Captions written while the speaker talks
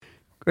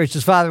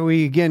Gracious Father,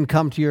 we again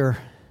come to your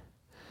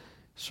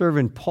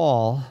servant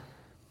Paul,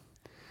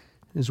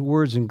 his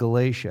words in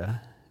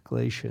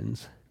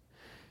Galatians.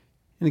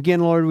 And again,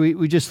 Lord,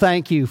 we just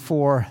thank you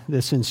for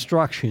this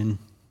instruction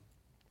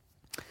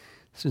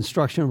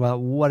about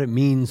what it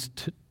means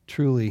to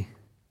truly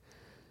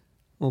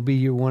will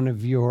be one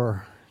of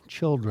your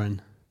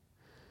children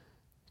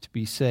to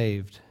be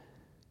saved.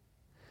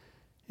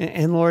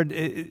 And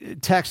Lord,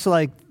 texts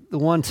like the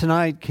one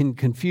tonight can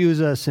confuse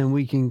us, and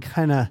we can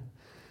kind of,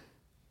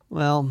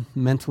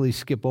 mentally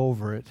skip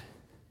over it.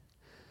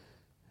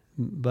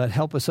 But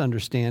help us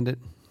understand it.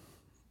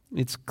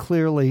 It's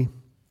clearly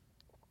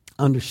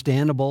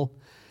understandable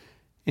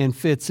and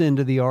fits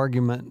into the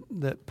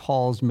argument that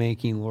Paul's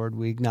making, Lord.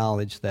 We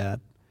acknowledge that.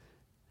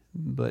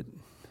 But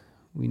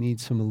we need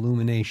some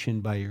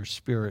illumination by your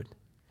Spirit.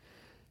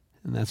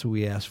 And that's what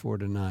we ask for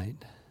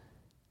tonight.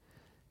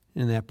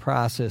 In that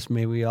process,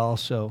 may we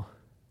also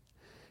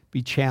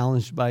be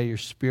challenged by your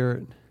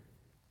Spirit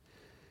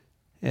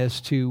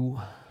as to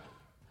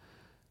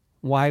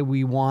why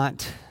we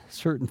want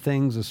certain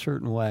things a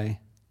certain way,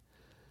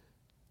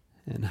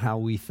 and how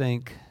we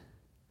think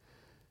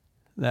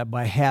that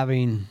by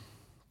having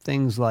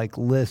things like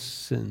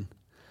lists and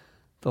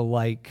the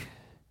like,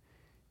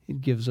 it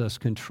gives us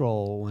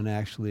control when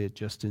actually it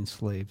just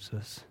enslaves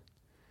us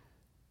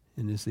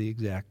and is the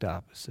exact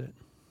opposite.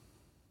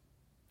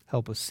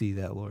 Help us see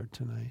that, Lord,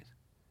 tonight.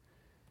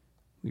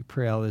 We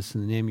pray all this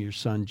in the name of your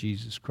Son,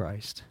 Jesus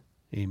Christ.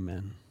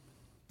 Amen.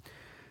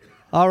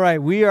 All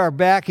right, we are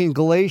back in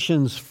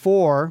Galatians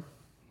 4.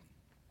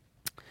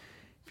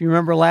 If you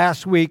remember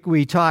last week,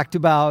 we talked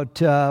about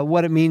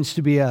what it means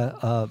to be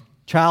a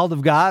child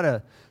of God,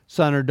 a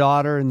son or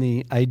daughter, and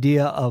the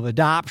idea of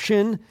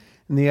adoption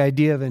and the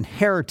idea of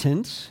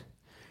inheritance.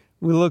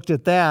 We looked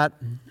at that.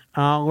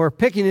 We're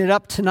picking it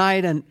up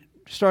tonight, and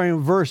starting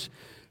with verse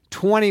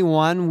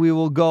 21, we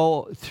will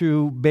go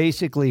through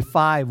basically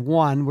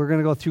 5:1. We're going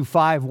to go through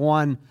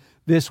 5:1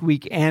 this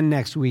week and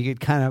next week.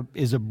 It kind of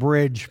is a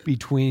bridge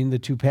between the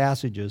two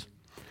passages.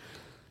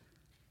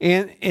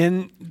 And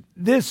in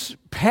this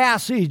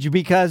passage,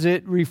 because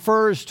it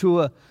refers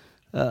to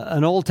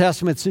an Old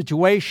Testament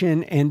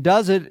situation and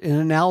does it in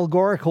an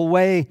allegorical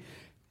way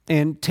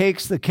and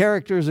takes the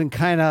characters and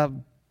kind of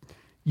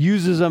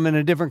uses them in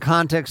a different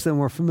context than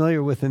we're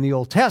familiar with in the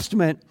Old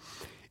Testament,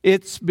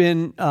 it's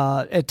been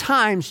at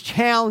times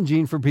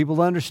challenging for people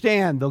to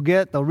understand. They'll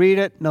read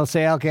it, and they'll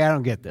say, okay, I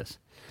don't get this.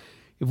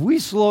 If we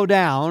slow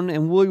down,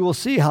 and we will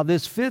see how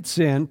this fits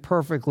in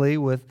perfectly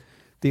with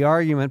the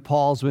argument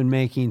Paul's been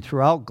making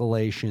throughout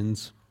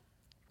Galatians,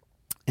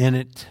 and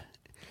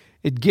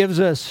it gives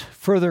us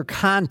further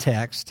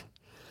context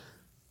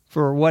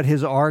for what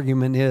his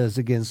argument is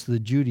against the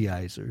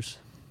Judaizers.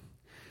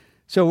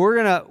 So we're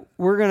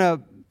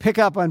gonna pick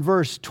up on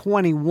verse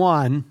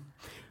 21.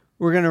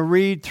 We're going to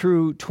read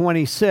through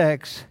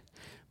 26,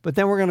 but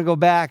then we're going to go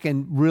back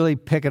and really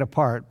pick it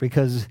apart,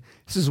 because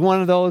this is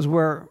one of those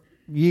where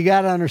you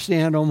got to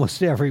understand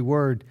almost every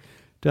word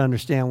to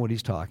understand what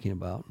he's talking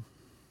about.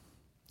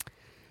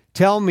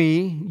 Tell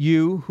me,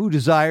 you who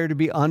desire to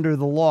be under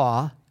the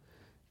law,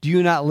 do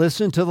you not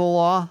listen to the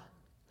law?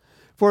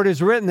 For it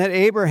is written that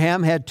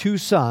Abraham had 2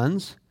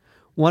 sons,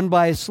 one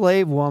by a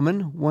slave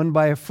woman, one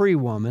by a free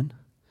woman.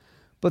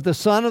 But the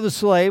son of the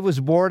slave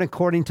was born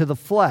according to the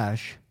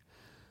flesh,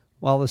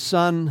 while the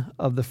son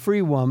of the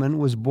free woman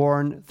was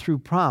born through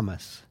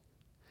promise.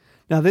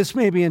 Now this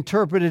may be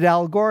interpreted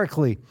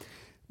allegorically.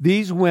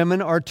 These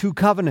women are 2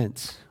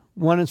 covenants.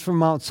 One is from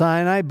Mount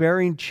Sinai,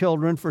 bearing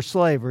children for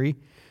slavery.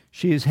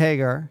 She is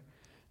Hagar.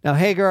 Now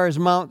Hagar is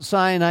Mount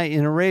Sinai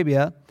in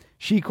Arabia.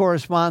 She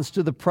corresponds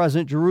to the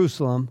present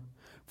Jerusalem,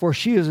 for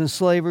she is in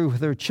slavery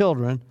with her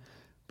children,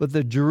 but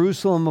the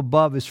Jerusalem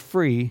above is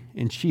free,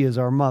 and she is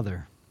our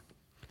mother.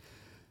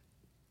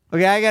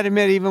 Okay, I got to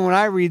admit, even when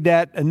I read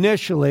that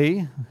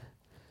initially,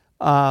 you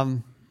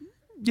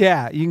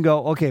can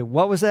go, okay,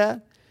 what was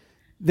that?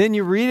 Then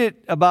you read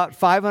it about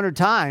 500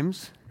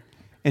 times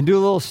and do a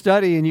little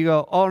study, and you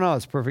go, oh, no,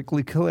 it's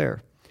perfectly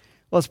clear.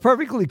 Well, it's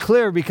perfectly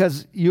clear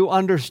because you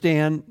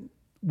understand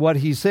what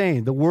he's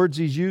saying, the words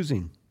he's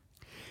using.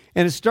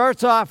 And it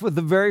starts off with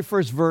the very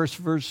first verse,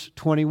 verse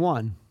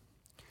 21.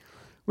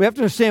 We have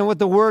to understand what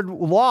the word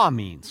law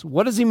means.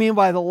 What does he mean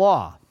by the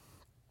law?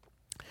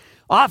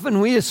 Often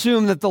we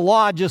assume that the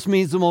law just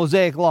means the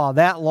Mosaic law,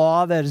 that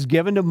law that is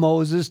given to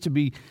Moses to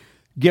be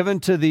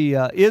given to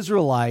the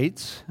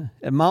Israelites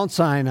at Mount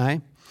Sinai,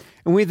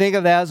 and we think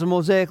of that as a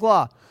Mosaic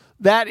law.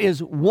 That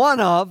is one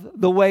of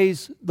the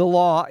ways the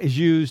law is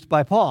used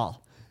by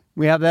Paul.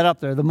 We have that up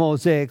there, the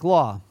Mosaic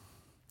law.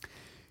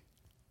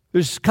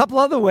 There's a couple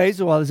other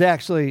ways, well, there's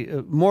actually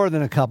more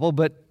than a couple,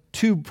 but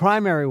 2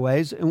 primary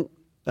ways. And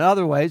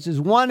other ways is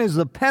one is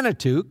the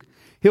Pentateuch.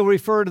 He'll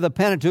refer to the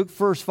Pentateuch,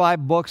 first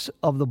 5 books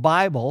of the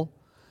Bible,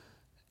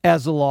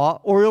 as the law,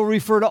 or he'll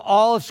refer to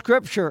all of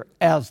Scripture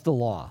as the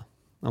law,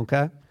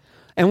 okay?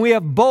 And we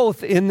have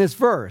both in this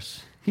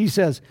verse. He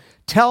says,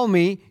 tell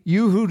me,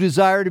 you who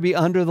desire to be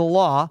under the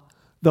law,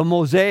 the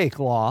Mosaic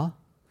law,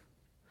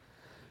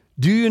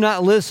 Do you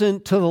not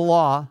listen to the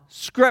law,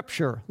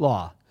 Scripture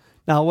law?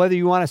 Now, whether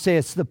you want to say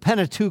it's the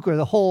Pentateuch or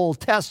the whole Old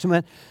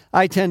Testament,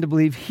 I tend to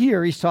believe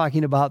here he's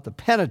talking about the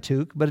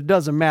Pentateuch, but it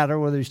doesn't matter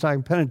whether he's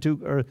talking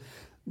Pentateuch or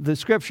the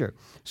Scripture.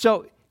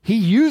 So he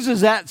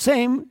uses that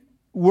same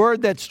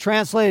word that's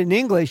translated in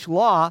English,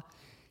 law.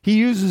 He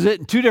uses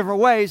it in two different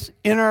ways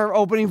in our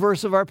opening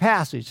verse of our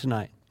passage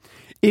tonight.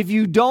 If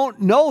you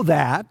don't know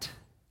that,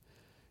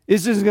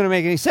 this isn't going to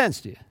make any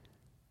sense to you.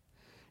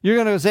 You're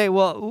going to say,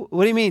 well,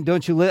 what do you mean?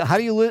 Don't you live? How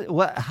do you live?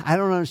 What? I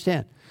don't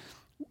understand.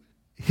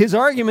 His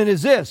argument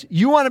is this: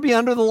 you want to be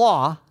under the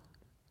law,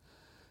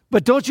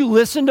 but don't you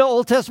listen to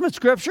Old Testament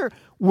Scripture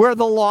where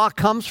the law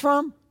comes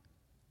from?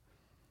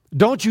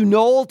 Don't you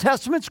know Old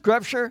Testament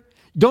Scripture?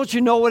 Don't you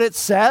know what it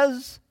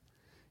says?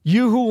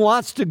 You who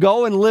wants to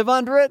go and live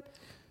under it?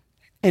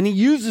 And he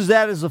uses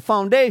that as a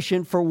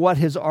foundation for what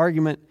his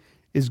argument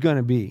is going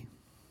to be.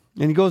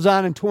 And he goes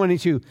on in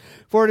 22.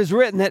 For it is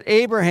written that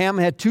Abraham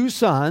had two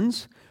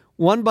sons,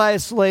 one by a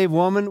slave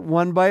woman,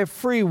 one by a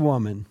free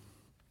woman.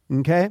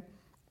 Okay?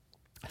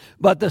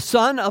 But the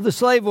son of the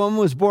slave woman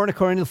was born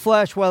according to the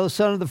flesh, while the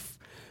son of the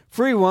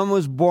free woman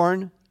was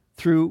born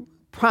through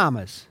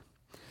promise.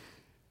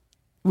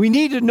 We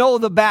need to know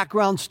the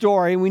background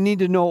story, and we need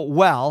to know it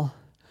well.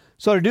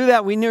 So to do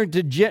that, we need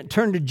to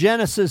turn to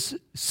Genesis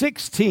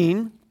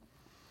 16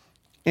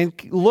 and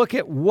look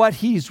at what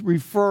he's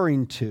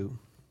referring to.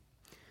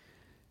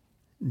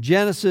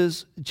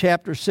 Genesis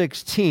chapter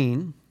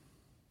 16.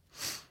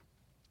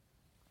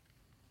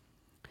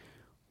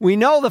 We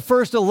know the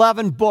first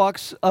 11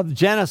 books of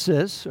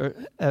Genesis, or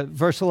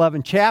first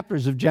 11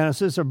 chapters of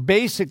Genesis, are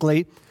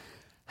basically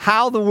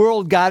how the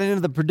world got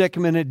into the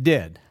predicament it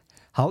did.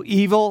 How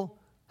evil,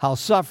 how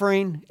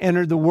suffering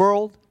entered the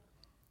world,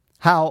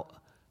 how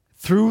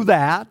through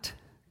that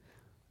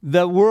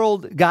the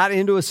world got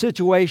into a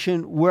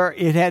situation where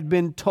it had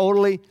been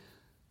totally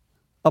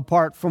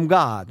apart from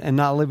God and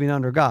not living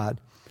under God.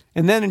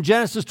 And then in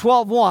Genesis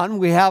 12:1,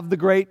 we have the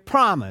great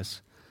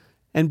promise.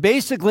 And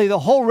basically the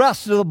whole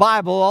rest of the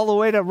Bible, all the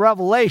way to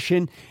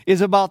Revelation,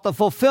 is about the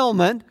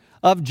fulfillment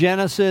of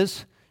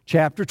Genesis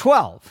chapter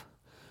 12,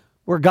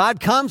 where God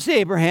comes to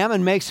Abraham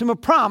and makes him a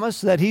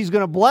promise that he's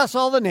going to bless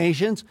all the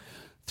nations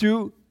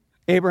through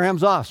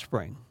Abraham's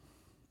offspring.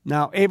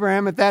 Now,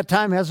 Abraham at that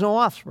time has no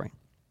offspring.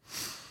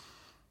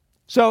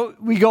 So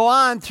we go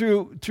on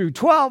through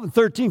 12 and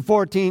 13,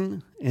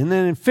 14, and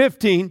then in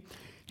 15,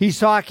 he's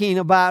talking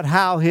about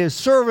how his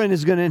servant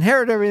is going to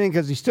inherit everything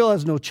because he still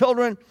has no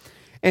children.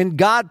 And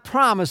God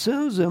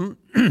promises him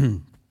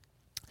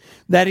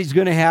that he's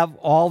going to have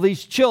all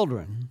these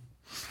children,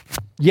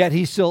 yet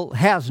he still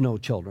has no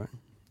children.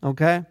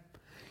 Okay?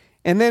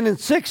 And then in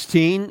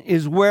 16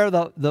 is where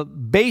the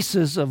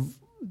basis of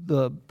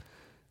the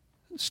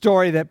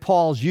story that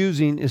Paul's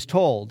using is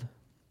told.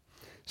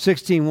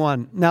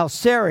 16:1. Now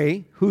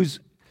Sarai, who's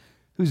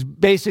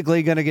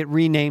basically going to get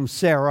renamed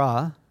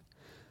Sarah.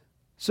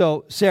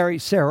 So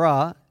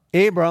Sarah,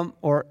 Abram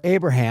or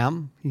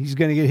Abraham, he's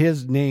going to get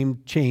his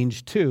name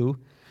changed too.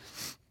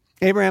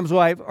 Abraham's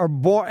wife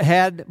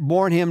had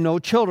borne him no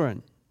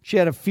children. She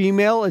had a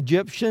female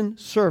Egyptian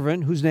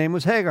servant whose name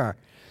was Hagar.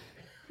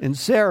 And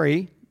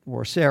Sarai,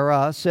 or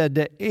Sarah, said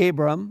to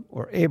Abram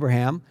or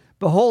Abraham,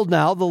 "Behold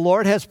now, the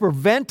Lord has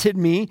prevented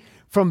me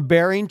from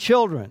bearing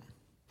children."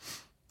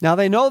 Now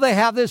they know they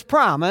have this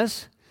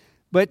promise,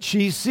 but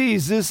she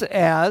sees this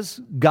as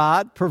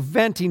God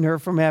preventing her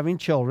from having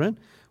children.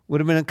 Would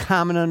have been a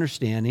common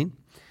understanding.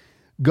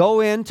 "Go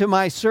in to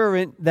my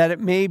servant, that it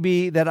may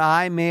be that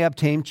I may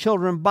obtain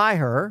children by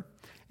her."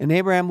 And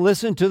Abraham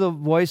listened to the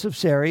voice of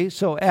Sarai.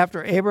 So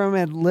after Abraham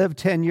had lived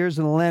 10 years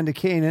in the land of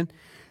Canaan,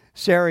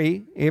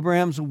 Sarai,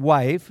 Abraham's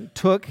wife,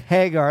 took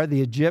Hagar,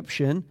 the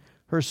Egyptian,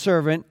 her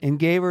servant, and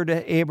gave her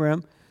to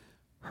Abraham,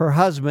 her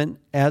husband,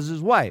 as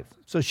his wife.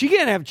 So she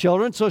can't have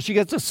children, so she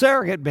gets a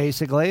surrogate,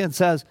 basically, and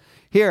says,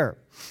 "Here."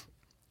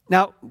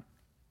 Now,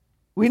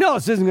 we know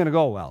this isn't going to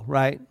go well,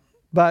 right?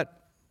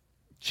 But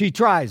she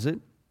tries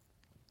it.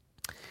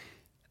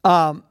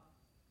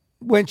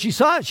 When she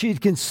saw it, she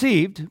had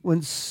conceived.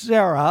 When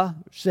Sarah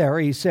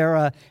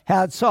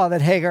had saw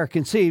that Hagar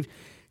conceived,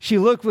 she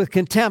looked with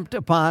contempt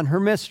upon her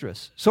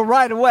mistress. So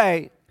right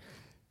away,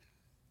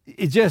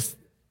 you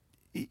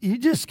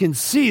just can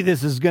see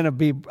this is going to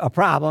be a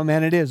problem,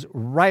 and it is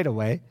right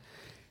away.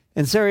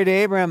 And Sarai to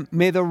Abraham,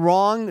 "May the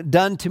wrong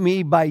done to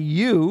me by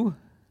you..."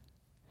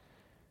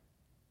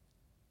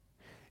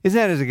 Isn't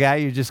that as a guy,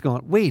 you're just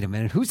going, wait a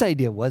minute, whose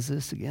idea was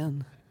this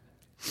again?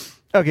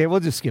 Okay,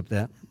 we'll just skip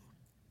that.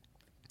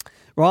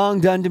 "Wrong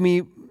done to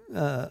me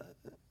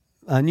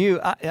on you.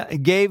 I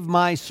gave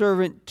my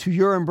servant to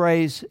your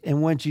embrace,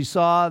 and when she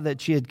saw that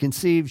she had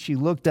conceived, she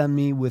looked on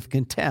me with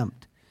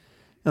contempt."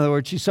 In other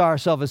words, she saw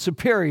herself as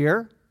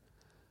superior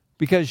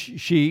because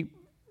she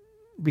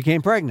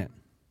became pregnant.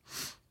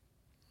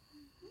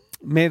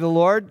 "May the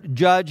Lord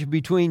judge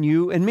between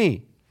you and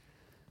me."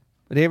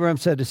 But Abraham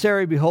said to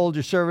Sarai, "Behold,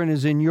 your servant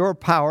is in your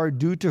power.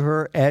 Do to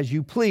her as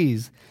you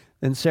please."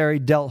 Then Sarai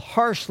dealt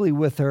harshly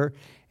with her,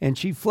 and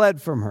she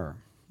fled from her.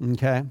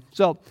 Okay?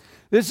 So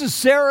this is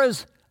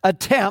Sarah's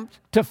attempt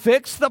to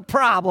fix the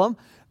problem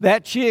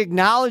that she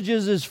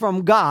acknowledges is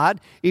from God,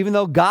 even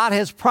though God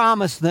has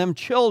promised them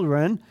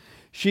children.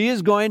 She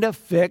is going to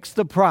fix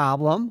the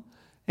problem,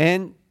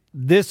 and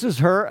this is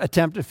her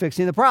attempt at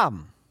fixing the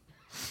problem.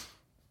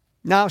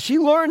 Now, she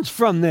learns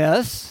from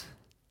this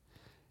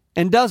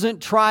and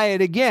doesn't try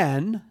it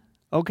again,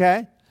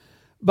 okay?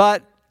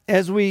 But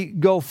as we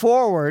go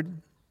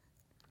forward,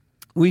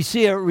 we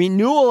see a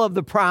renewal of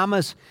the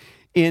promise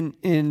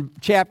in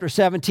chapter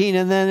 17,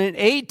 and then in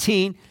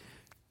 18,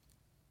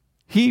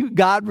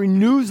 God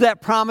renews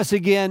that promise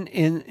again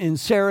in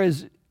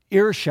Sarah's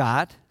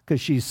earshot,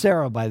 because she's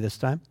Sarah by this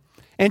time,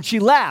 and she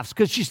laughs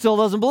because she still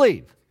doesn't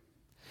believe.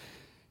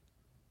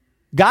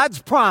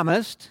 God's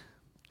promised.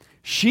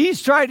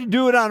 She's tried to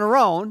do it on her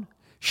own.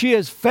 She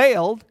has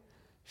failed.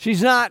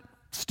 She's not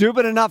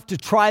stupid enough to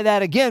try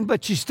that again,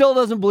 but she still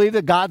doesn't believe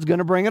that God's going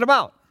to bring it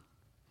about.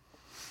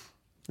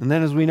 And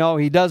then, as we know,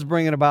 he does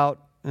bring it about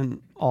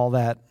and all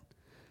that.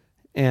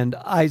 And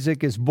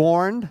Isaac is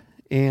born,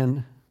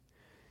 and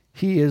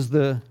he is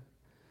the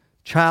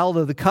child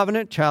of the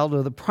covenant, child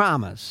of the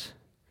promise.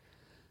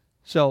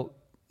 So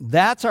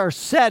that's our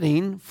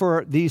setting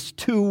for these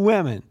two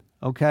women,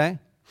 okay?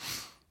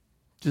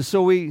 Just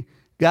so we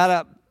got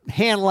a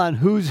handle on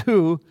who's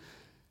who.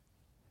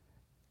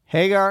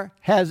 Hagar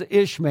has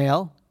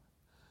Ishmael,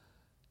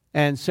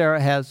 and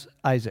Sarah has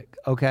Isaac,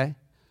 okay?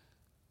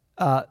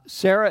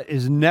 Sarah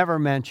is never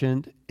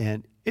mentioned,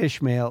 and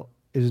Ishmael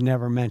is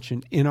never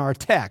mentioned in our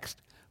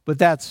text, but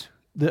that's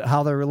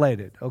how they're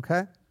related,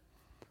 okay?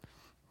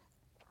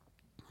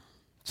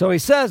 So he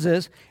says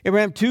this,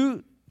 Abraham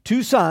two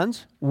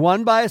sons,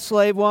 one by a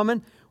slave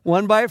woman,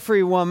 one by a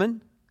free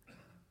woman.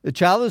 The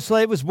child of the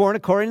slave was born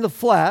according to the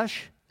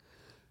flesh.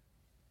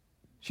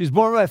 She's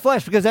born by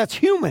flesh because that's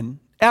human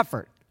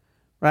effort,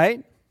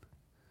 right?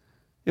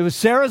 It was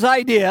Sarah's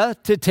idea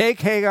to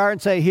take Hagar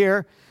and say,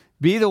 here,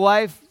 be the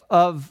wife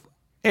of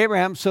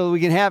Abraham so that we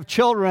can have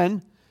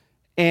children,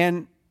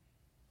 and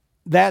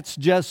that's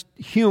just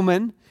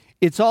human.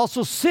 It's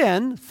also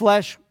sin.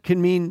 Flesh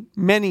can mean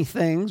many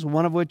things,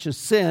 one of which is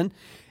sin.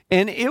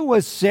 And it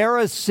was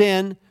Sarah's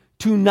sin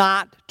to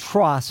not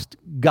trust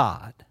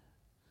God.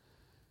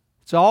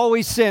 It's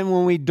always sin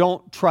when we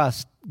don't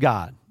trust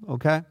God,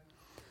 okay?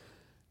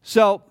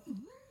 So,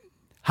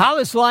 how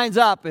this lines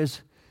up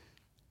is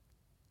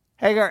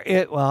Hagar,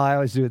 I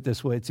always do it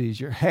this way, it's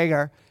easier.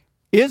 Hagar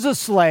is a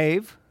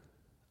slave,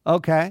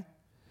 okay?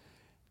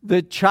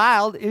 The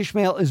child,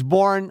 Ishmael, is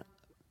born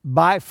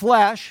by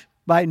flesh,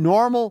 by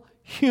normal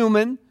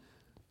human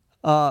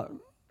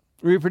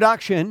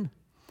reproduction,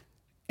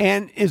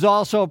 and is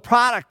also a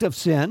product of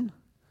sin,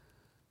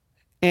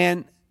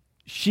 and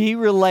she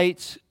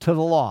relates to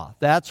the law.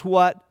 That's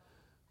what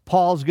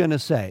Paul's going to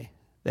say,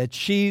 that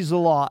she's the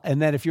law,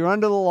 and that if you're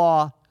under the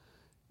law,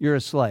 you're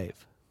a slave.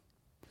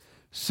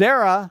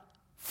 Sarah,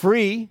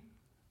 free,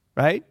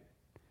 right?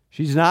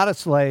 She's not a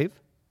slave.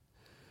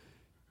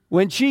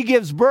 When she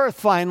gives birth,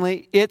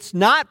 finally, it's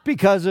not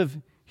because of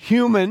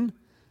human,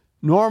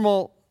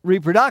 normal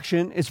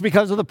reproduction. It's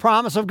because of the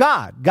promise of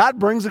God. God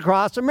brings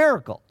across a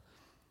miracle.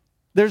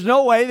 There's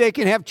no way they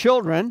can have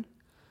children.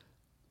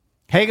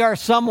 Hagar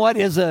somewhat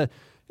is an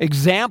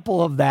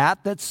example of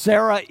that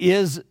Sarah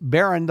is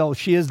barren, though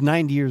she is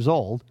 90 years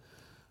old.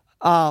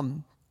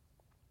 And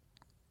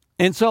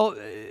so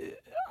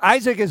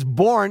Isaac is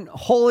born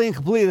wholly and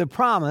completely the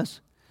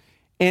promise,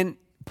 and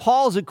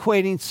Paul's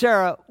equating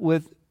Sarah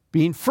with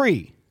being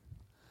free.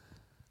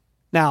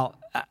 Now,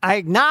 I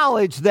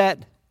acknowledge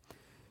that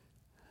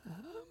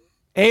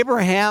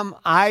Abraham,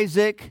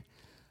 Isaac,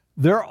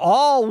 they're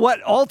all what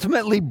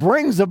ultimately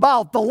brings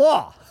about the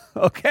law,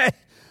 okay?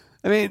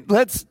 I mean,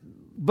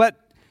 but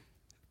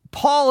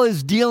Paul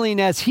is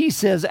dealing, as he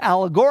says,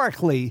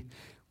 allegorically,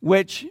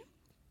 which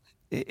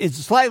is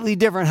slightly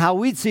different how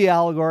we'd see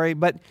allegory,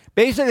 but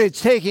basically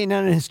it's taking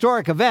an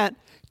historic event,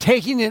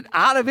 taking it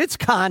out of its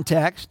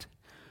context,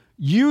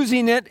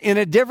 using it in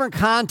a different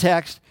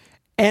context,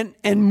 and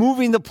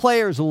moving the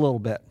players a little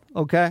bit,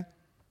 okay?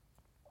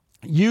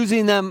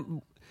 Using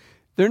them,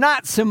 they're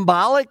not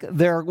symbolic,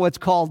 they're what's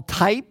called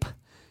type.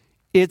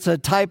 It's a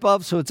type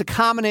of, so it's a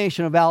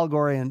combination of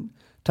allegory and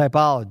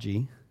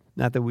typology.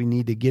 Not that we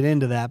need to get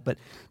into that, but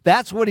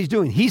that's what he's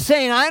doing. He's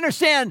saying, I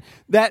understand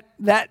that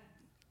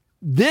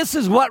this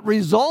is what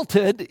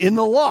resulted in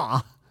the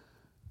law,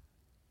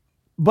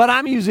 but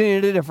I'm using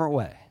it a different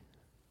way.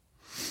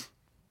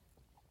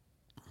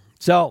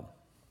 So,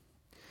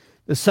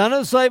 the son of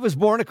the slave was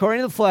born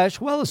according to the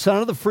flesh. Well, the son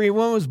of the free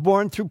one was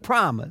born through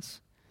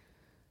promise.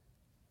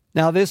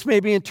 Now, this may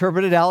be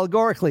interpreted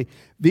allegorically.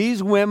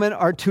 These women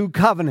are two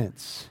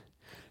covenants.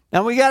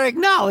 Now, we got to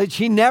acknowledge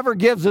he never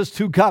gives us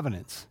two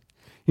covenants.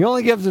 He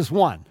only gives us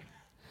one.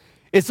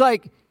 It's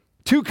like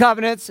two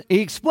covenants.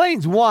 He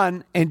explains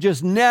one and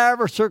just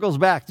never circles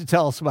back to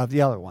tell us about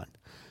the other one.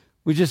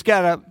 We just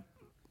got to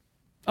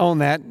own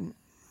that.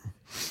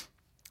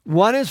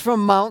 One is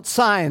from Mount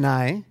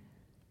Sinai.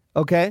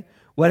 Okay,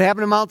 what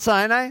happened to Mount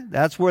Sinai?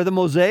 That's where the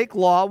Mosaic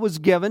law was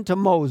given to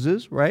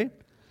Moses, right?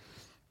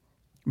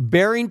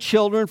 Bearing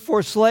children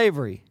for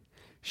slavery.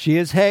 She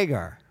is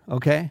Hagar,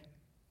 okay?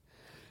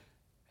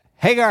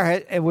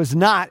 Hagar it was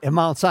not at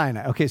Mount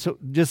Sinai. Okay, so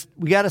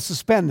we got to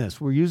suspend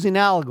this. We're using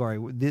allegory.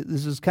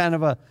 This is kind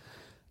of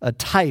a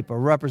type, a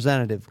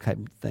representative type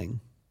of thing.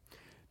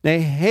 Now,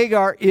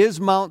 Hagar is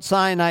Mount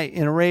Sinai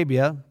in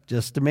Arabia,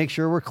 just to make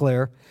sure we're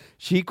clear.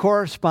 She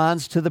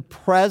corresponds to the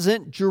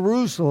present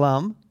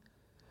Jerusalem,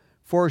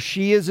 for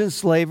she is in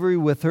slavery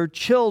with her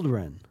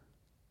children.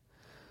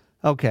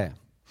 Okay.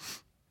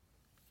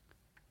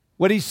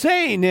 What he's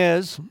saying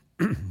is,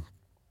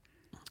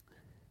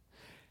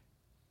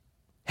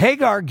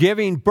 Hagar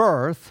giving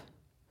birth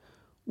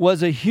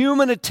was a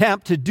human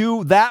attempt to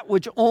do that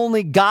which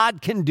only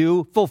God can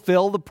do,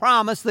 fulfill the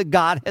promise that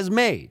God has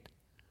made.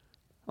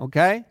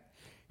 Okay?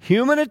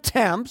 Human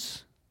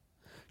attempts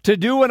to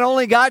do what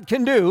only God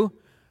can do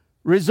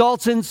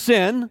results in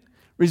sin,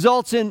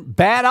 results in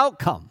bad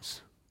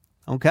outcomes.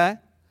 Okay?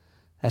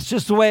 That's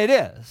just the way it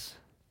is.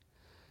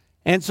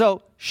 And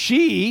so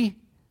she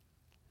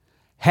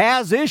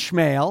has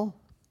Ishmael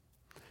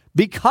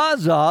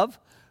because of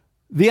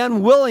the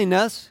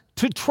unwillingness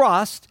to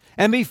trust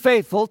and be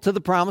faithful to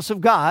the promise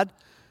of God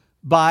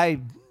by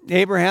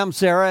Abraham,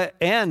 Sarah,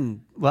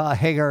 and, well,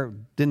 Hagar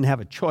didn't have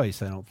a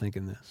choice, I don't think,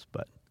 in this,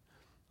 but,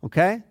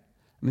 okay? I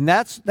mean,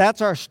 that's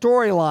our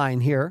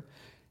storyline here,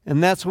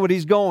 and that's what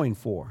he's going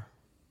for.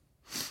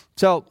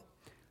 So,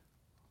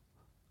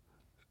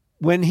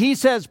 when he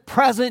says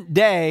present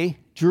day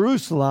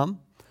Jerusalem,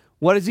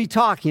 what is he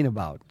talking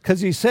about? Because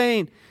he's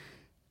saying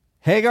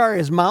Hagar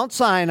is Mount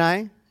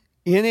Sinai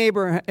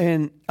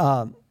in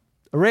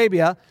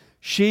Arabia.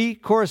 She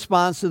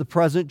corresponds to the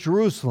present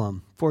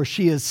Jerusalem, for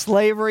she is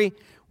slavery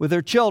with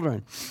her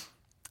children.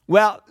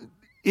 Well,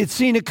 it's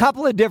seen a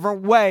couple of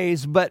different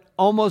ways, but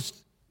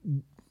almost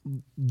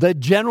the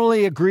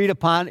generally agreed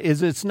upon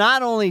is it's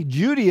not only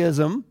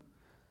Judaism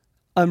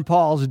on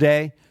Paul's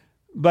day,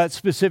 but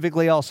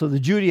specifically also the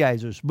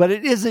Judaizers. But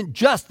it isn't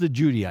just the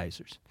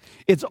Judaizers.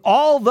 It's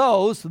all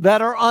those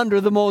that are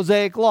under the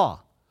Mosaic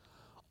law.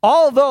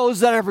 All those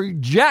that have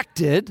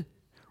rejected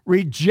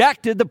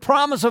the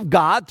promise of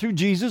God through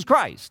Jesus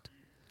Christ.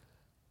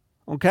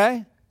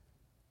 Okay?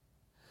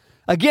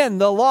 Again,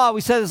 the law,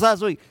 we said this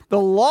last week, the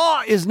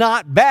law is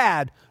not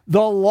bad.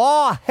 The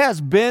law has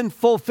been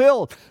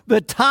fulfilled.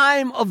 The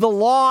time of the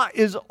law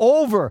is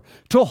over.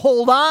 To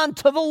hold on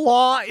to the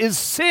law is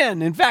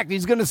sin. In fact,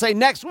 he's going to say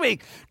next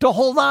week, to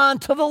hold on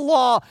to the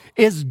law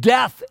is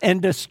death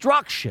and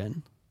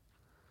destruction.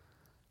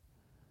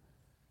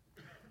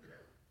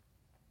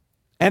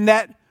 And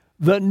that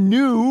the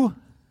new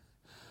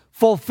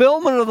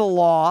fulfillment of the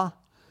law,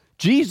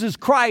 Jesus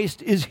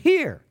Christ, is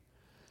here.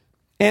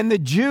 And the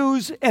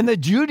Jews and the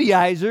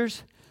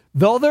Judaizers,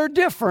 though they're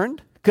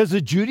different, because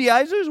the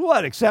Judaizers,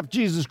 accept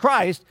Jesus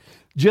Christ,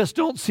 just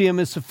don't see him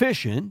as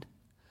sufficient,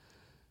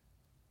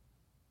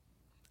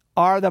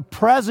 are the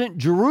present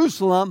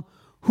Jerusalem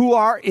who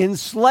are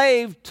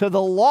enslaved to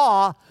the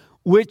law,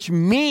 which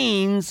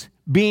means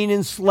being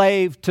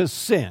enslaved to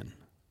sin.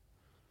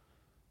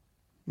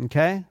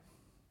 Okay?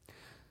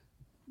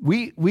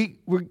 We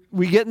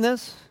getting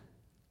this?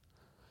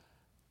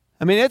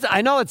 I mean,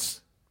 I know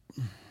it's,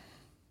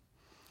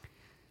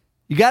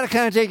 you got to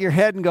kind of take your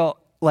head and go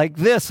like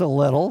this a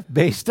little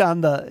based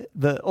on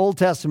the Old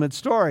Testament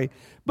story.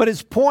 But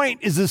his point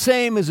is the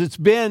same as it's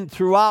been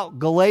throughout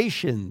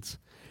Galatians.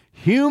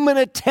 Human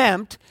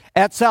attempt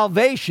at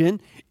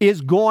salvation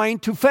is going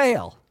to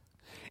fail.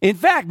 In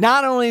fact,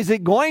 not only is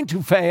it going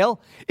to fail,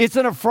 it's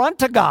an affront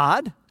to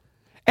God,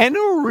 and it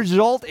will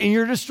result in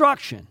your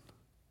destruction.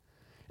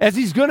 As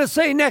he's going to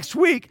say next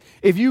week,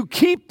 if you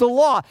keep the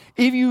law,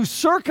 if you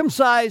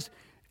circumcise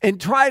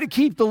and try to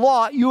keep the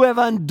law, you have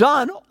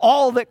undone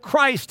all that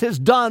Christ has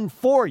done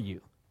for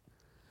you.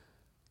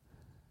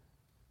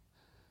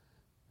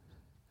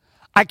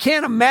 I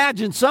can't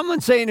imagine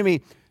someone saying to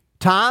me,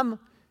 Tom,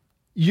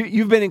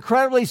 you've been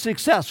incredibly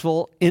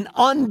successful in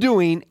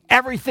undoing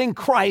everything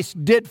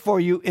Christ did for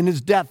you in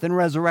his death and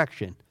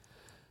resurrection.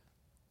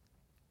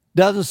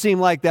 Doesn't seem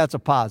like that's a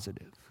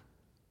positive.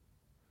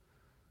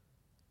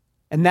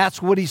 And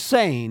that's what he's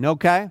saying,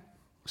 okay?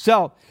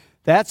 So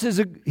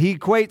he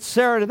equates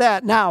Sarah to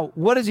that. Now,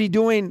 what is he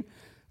doing,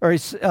 or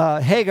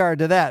Hagar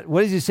to that?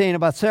 What is he saying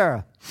about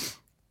Sarah?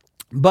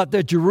 But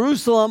the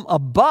Jerusalem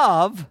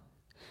above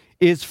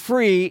is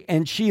free,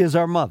 and she is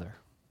our mother.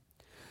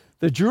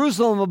 The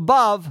Jerusalem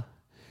above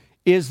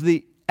is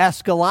the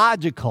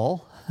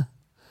eschatological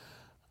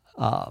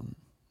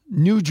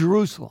New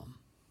Jerusalem,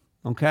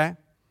 okay?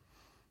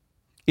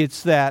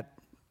 It's that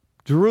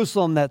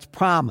Jerusalem that's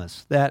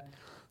promised, that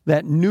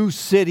new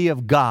city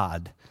of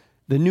God,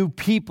 the new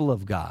people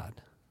of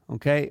God,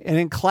 okay? And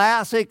in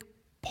classic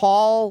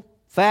Paul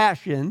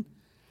fashion,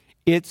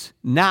 it's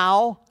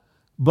now,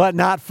 but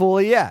not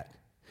fully yet.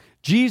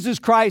 Jesus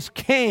Christ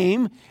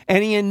came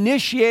and he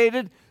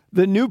initiated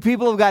the new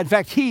people of God. In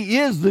fact, he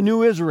is the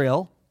new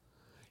Israel.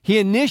 He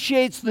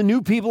initiates the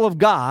new people of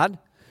God.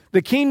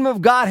 The kingdom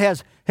of God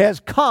has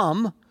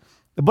come,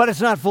 but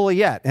it's not fully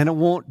yet. And it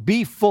won't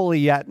be fully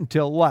yet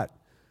until what?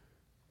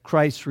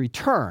 Christ's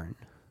return.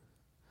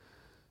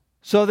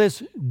 So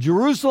this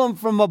Jerusalem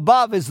from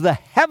above is the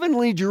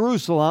heavenly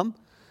Jerusalem,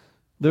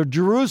 the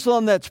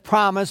Jerusalem that's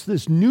promised,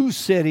 this new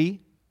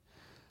city,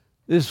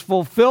 this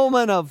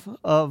fulfillment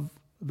of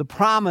the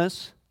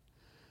promise.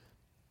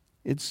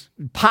 It's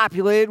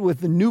populated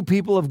with the new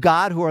people of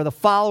God who are the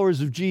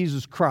followers of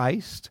Jesus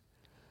Christ.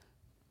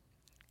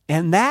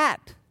 And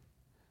that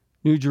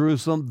New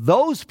Jerusalem,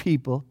 those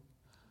people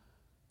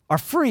are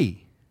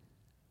free.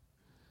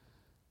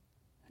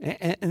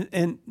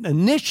 And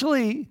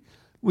initially,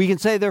 we can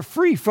say they're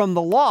free from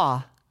the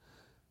law,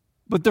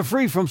 but they're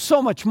free from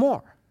so much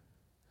more.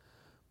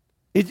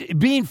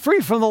 Being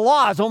free from the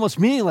law is almost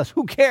meaningless.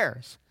 Who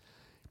cares?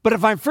 But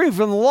if I'm free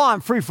from the law,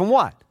 I'm free from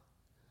what?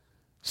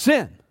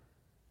 Sin.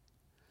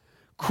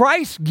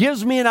 Christ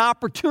gives me an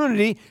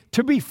opportunity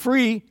to be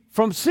free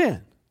from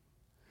sin.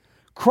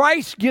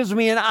 Christ gives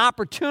me an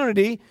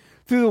opportunity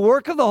through the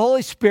work of the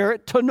Holy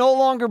Spirit to no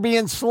longer be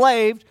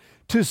enslaved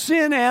to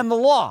sin and the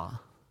law.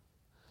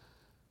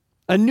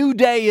 A new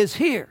day is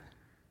here.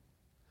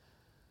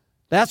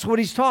 That's what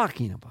he's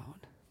talking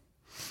about.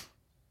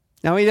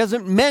 Now, he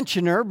doesn't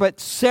mention her, but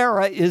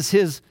Sarah is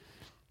his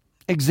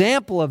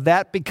example of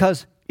that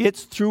because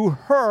it's through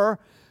her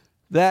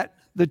that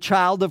the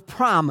child of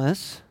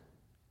promise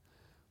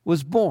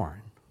was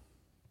born.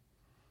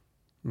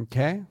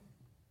 Okay?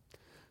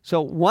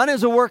 So one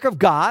is a work of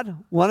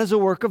God, one is a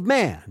work of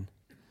man.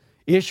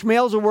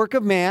 Ishmael is a work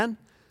of man,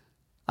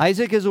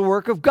 Isaac is a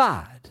work of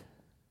God.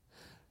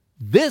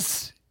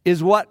 This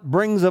is what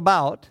brings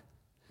about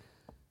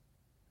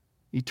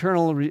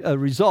eternal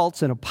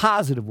results in a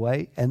positive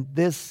way, and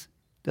this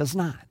does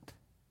not.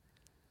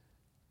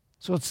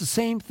 So it's the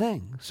same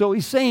thing. So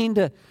he's saying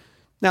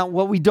now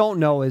what we don't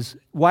know is,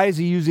 why is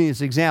he using this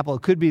example?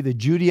 It could be the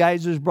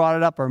Judaizers brought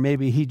it up, or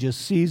maybe he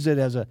just sees it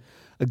as a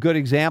good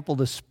example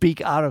to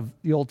speak out of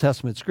the Old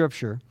Testament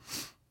Scripture,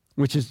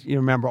 which is, you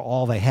remember,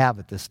 all they have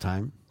at this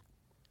time.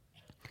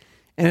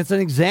 And it's an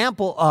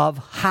example of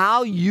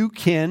how you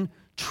can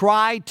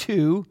try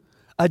to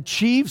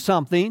achieve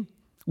something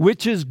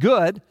which is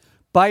good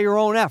by your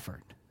own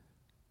effort.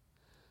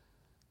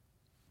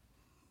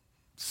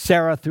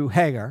 Sarah through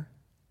Hagar,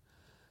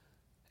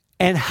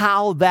 and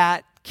how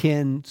that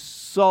can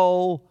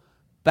so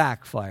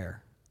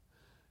backfire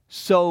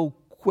so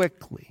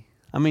quickly.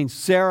 I mean,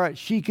 Sarah,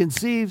 she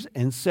conceives,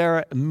 and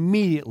Sarah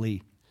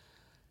immediately,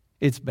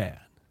 it's bad.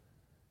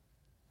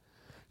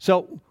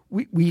 So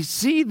we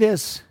see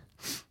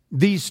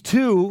these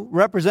two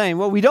representing,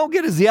 what we don't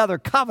get is the other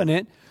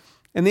covenant.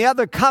 And the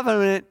other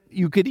covenant,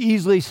 you could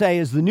easily say,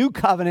 is the new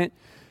covenant.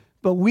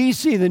 But we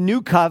see the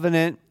new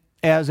covenant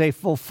as a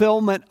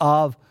fulfillment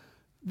of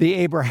the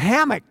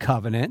Abrahamic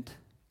covenant,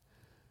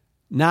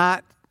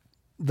 not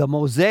the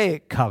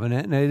Mosaic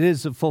covenant. And it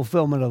is a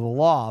fulfillment of the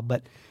law.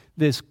 But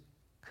this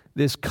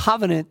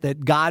covenant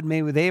that God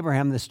made with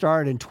Abraham that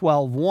started in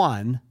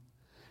 12:1,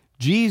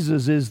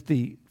 Jesus is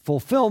the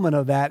fulfillment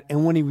of that.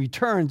 And when he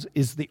returns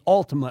is the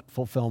ultimate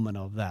fulfillment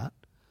of that.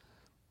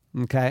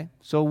 Okay?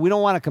 So we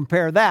don't want to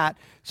compare that.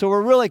 So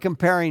we're really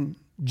comparing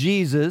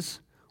Jesus'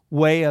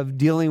 way of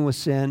dealing with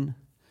sin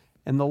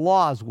and the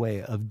law's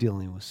way of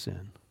dealing with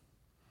sin.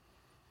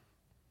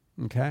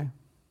 Okay?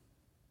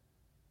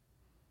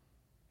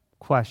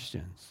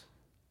 Questions?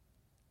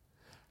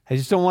 I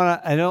just don't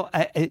want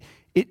to,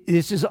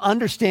 it's just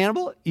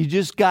understandable. You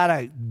just got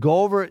to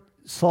go over it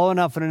slow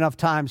enough and enough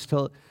times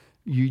till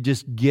you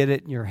just get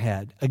it in your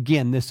head.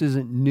 Again, this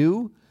isn't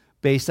new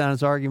based on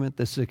his argument.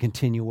 This is a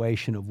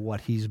continuation of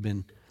what he's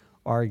been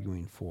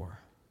arguing for.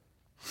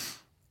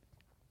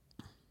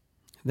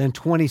 Then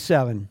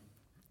 27.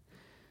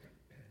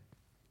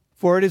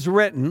 For it is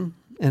written,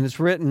 and it's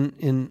written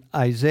in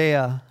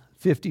Isaiah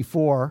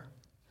 54,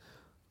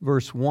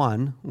 verse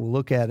 1. We'll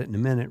look at it in a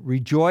minute.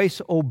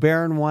 Rejoice, O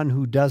barren one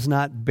who does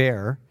not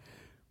bear.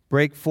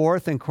 Break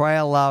forth and cry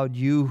aloud,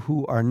 you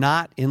who are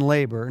not in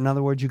labor. In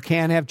other words, you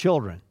can't have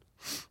children.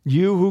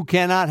 You who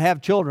cannot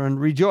have children,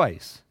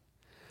 rejoice.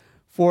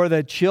 For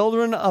the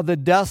children of the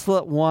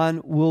desolate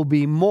one will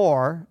be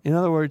more, in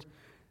other words,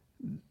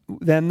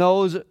 than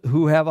those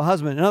who have a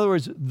husband. In other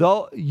words,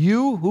 though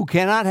you who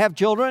cannot have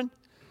children,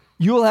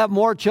 you will have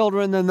more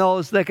children than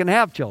those that can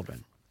have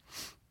children.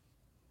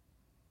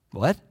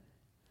 What?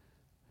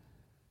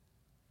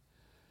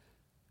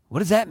 What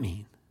does that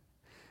mean?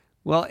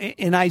 Well,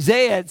 in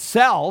Isaiah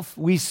itself,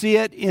 we see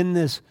it in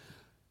this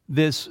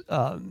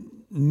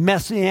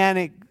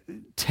messianic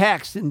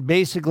text, and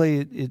basically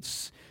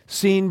it's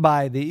seen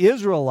by the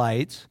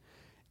Israelites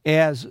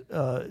as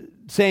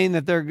saying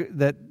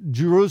that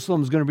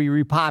Jerusalem is going to be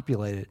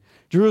repopulated.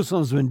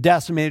 Jerusalem's been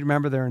decimated.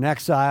 Remember, they're in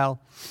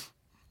exile.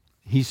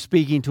 He's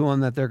speaking to them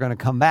that they're going to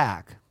come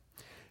back.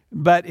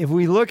 But if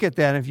we look at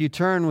that, if you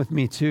turn with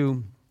me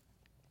to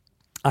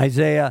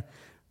Isaiah,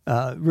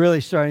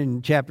 really starting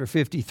in chapter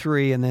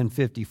 53 and then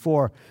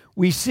 54,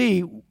 we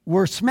see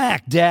we're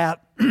smack dab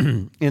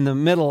in the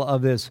middle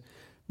of this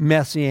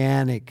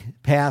messianic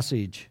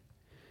passage.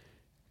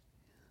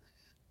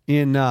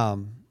 In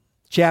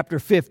chapter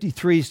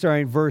 53,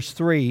 starting verse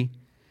 3,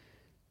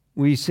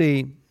 we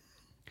see,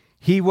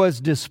 He was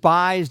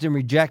despised and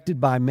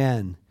rejected by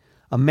men,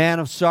 a man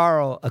of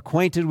sorrow,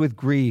 acquainted with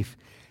grief.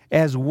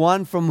 As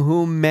one from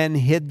whom men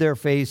hid their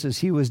faces,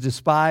 he was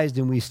despised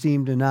and we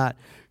esteemed him not.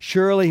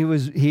 Surely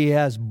he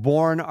has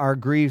borne our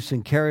griefs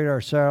and carried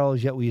our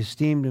sorrows, yet we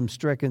esteemed him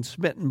stricken,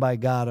 smitten by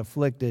God,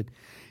 afflicted.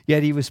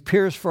 Yet he was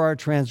pierced for our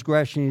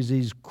transgressions,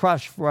 he's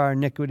crushed for our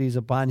iniquities.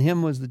 Upon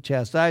him was the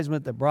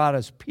chastisement that brought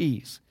us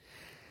peace.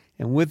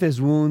 And with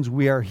his wounds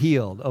we are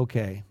healed.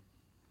 Okay.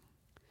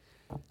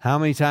 How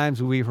many times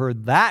have we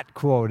heard that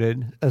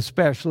quoted,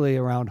 especially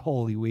around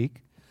Holy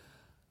Week?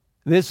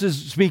 This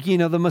is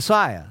speaking of the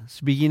Messiah,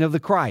 speaking of the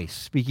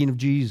Christ, speaking of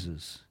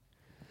Jesus.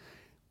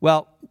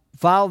 Well,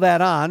 follow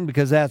that on,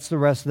 because that's the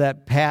rest of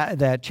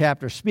that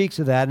chapter speaks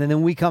of that. And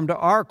then we come to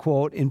our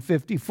quote in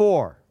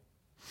 54.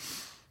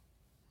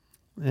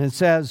 And it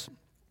says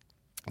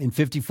in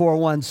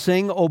 54:1,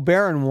 "Sing, O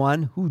barren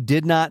one who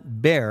did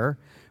not bear.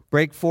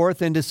 Break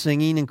forth into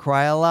singing and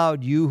cry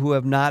aloud, you who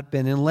have not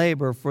been in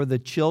labor. For the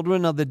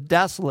children of the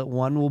desolate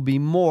one will be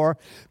more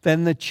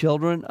than the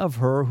children of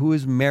her who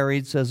is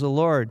married, says the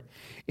Lord.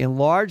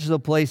 Enlarge the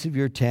place of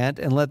your tent,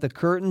 and let the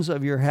curtains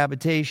of your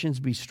habitations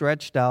be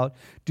stretched out.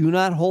 Do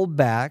not hold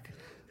back.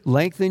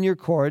 Lengthen your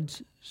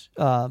cords,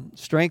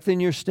 strengthen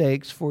your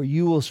stakes, for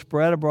you will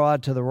spread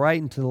abroad to the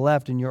right and to the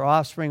left, and your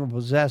offspring will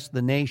possess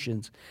the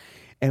nations,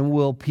 and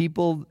will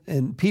people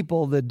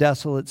the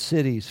desolate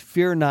cities.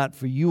 Fear not,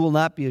 for you will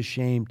not be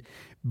ashamed.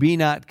 Be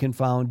not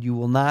confounded, you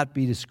will not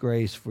be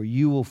disgraced, for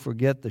you will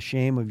forget the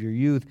shame of your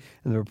youth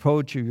and the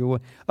reproach of your...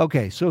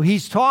 Okay, so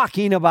he's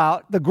talking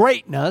about the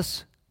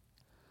greatness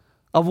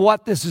of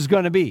what this is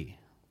going to be.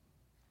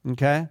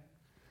 Okay?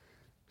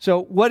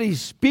 So what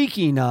he's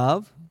speaking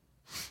of,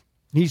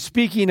 he's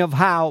speaking of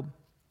how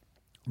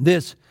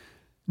this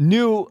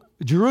new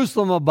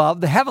Jerusalem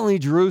above, the heavenly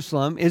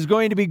Jerusalem, is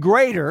going to be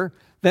greater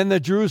than the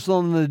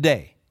Jerusalem of the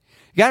day.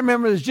 You got to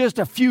remember, there's just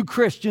a few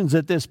Christians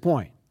at this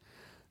point.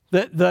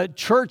 The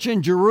church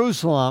in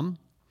Jerusalem,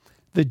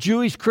 the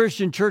Jewish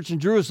Christian church in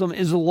Jerusalem,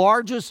 is the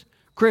largest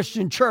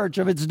Christian church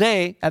of its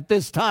day at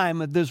this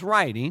time of this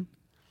writing.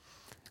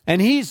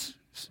 And he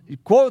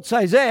quotes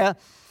Isaiah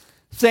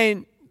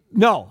saying,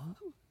 no,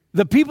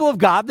 the people of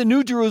God, the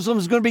new Jerusalem,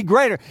 is going to be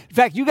greater. In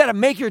fact, you got to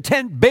make your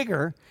tent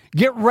bigger,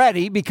 get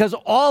ready, because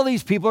all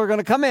these people are going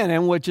to come in,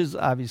 and which is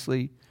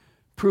obviously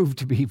proved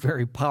to be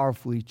very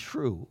powerfully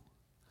true.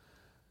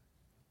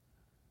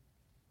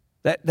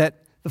 That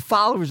the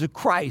followers of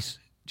Christ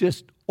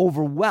just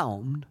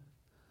overwhelmed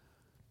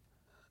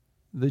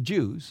the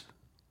Jews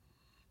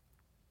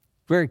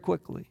very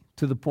quickly,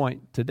 to the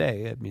point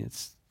today, I mean,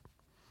 it's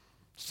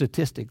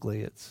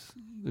statistically,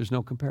 there's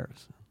no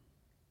comparison.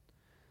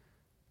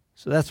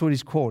 So that's what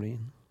he's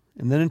quoting.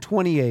 And then in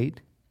 28,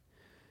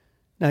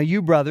 now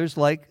you brothers,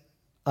 like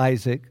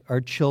Isaac,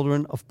 are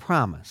children of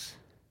promise.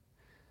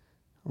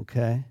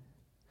 Okay?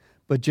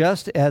 But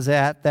just as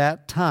at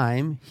that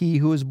time, he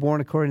who was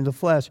born according to the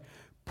flesh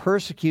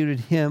persecuted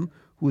him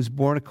who was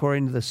born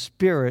according to the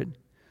Spirit,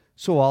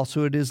 so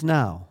also it is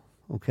now.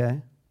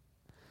 Okay?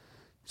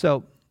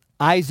 So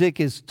Isaac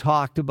is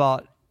talked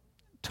about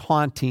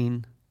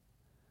taunting.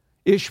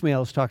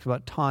 Ishmael's talked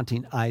about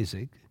taunting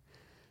Isaac.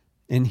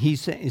 And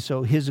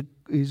so his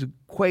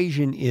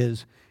equation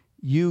is,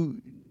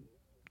 you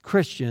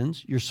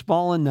Christians, you're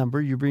small in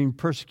number, you're being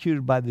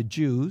persecuted by the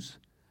Jews,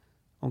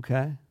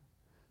 okay?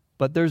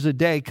 But there's a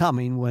day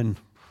coming when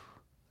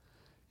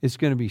it's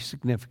going to be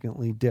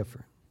significantly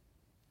different.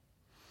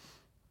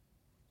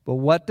 But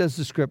what does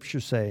the Scripture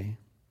say?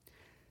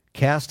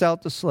 Cast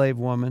out the slave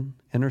woman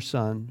and her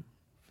son,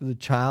 for the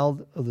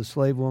child of the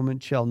slave woman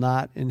shall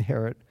not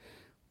inherit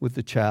with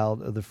the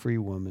child of the free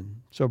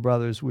woman. So,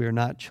 brothers, we are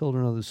not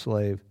children of the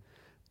slave,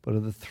 but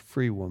of the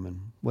free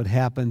woman. What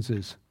happens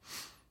is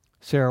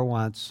Sarah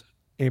wants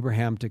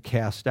Abraham to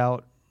cast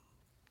out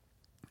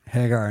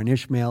Hagar and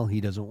Ishmael.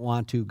 He doesn't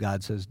want to.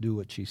 God says, do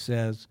what she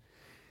says.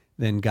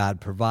 Then God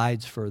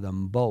provides for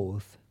them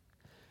both.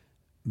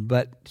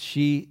 But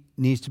she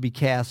needs to be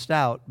cast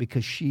out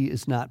because she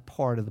is not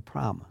part of the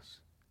promise.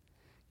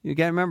 You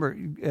got to remember,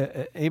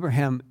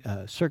 Abraham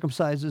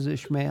circumcises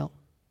Ishmael,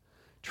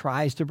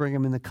 tries to bring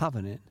him in the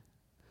covenant,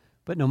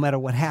 but no matter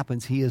what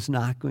happens, he is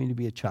not going to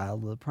be a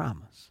child of the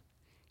promise.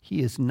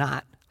 He is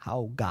not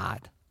how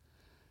God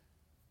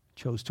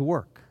chose to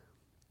work.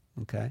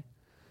 Okay?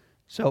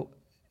 So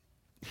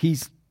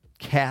he's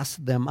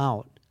cast them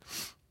out.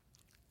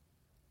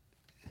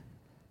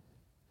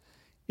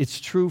 It's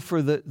true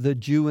for the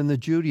Jew and the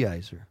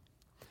Judaizer.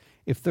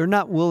 If they're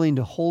not willing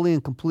to wholly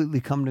and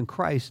completely come to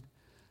Christ,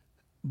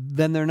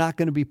 then they're not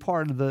going to be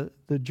part of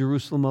the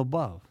Jerusalem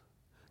above.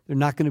 They're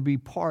not going to be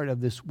part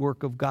of this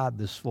work of God,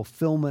 this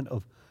fulfillment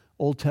of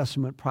Old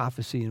Testament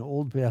prophecy and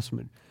Old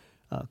Testament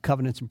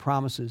covenants and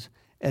promises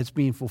as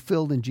being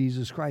fulfilled in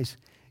Jesus Christ.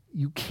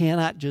 You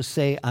cannot just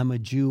say, I'm a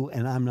Jew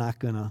and I'm not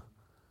going to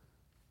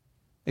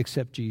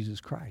accept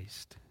Jesus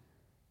Christ.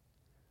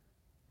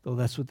 Though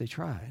that's what they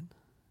tried.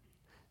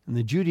 And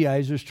the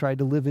Judaizers tried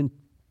to live in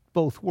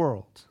both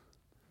worlds,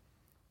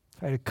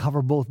 try to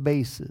cover both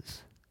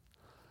bases.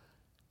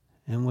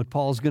 And what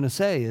Paul's going to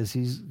say is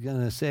he's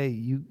going to say,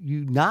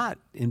 you not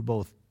in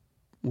both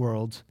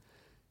worlds.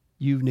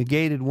 You've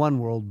negated one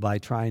world by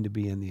trying to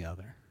be in the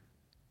other.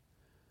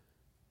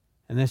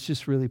 And that's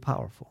just really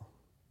powerful.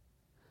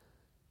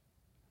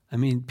 I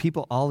mean,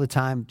 people all the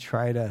time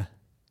try to,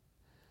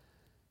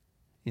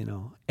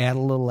 add a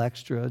little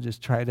extra,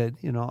 just try to,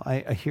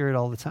 I hear it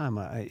all the time.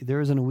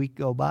 There isn't a week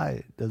go by,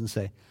 it doesn't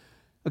say,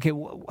 okay,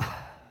 what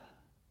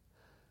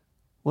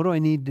do I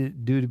need to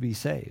do to be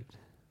saved?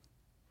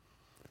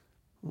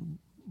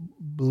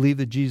 Believe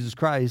that Jesus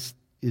Christ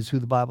is who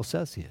the Bible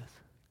says he is,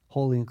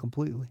 wholly and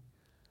completely.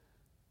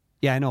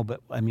 Yeah, I know,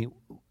 but I mean,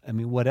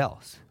 what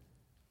else?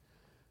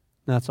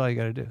 That's all you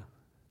got to do.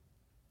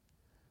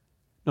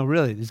 No,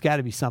 really, there's got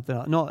to be something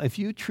else. No, if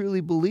you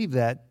truly believe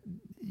that,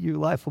 your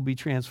life will be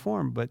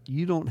transformed, but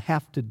you don't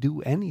have to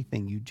do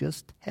anything. You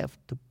just have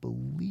to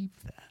believe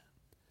that.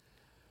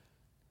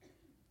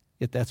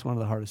 Yet that's one of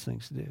the hardest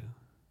things to do.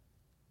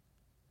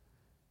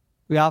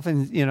 We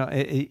often,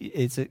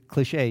 it's a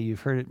cliche.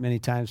 You've heard it many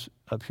times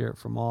up here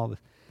from all of us.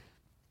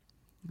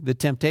 The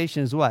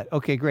temptation is what?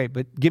 Okay, great,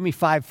 but give me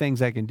 5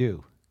 things I can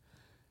do,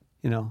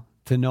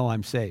 to know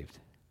I'm saved.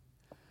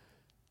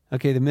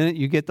 Okay, the minute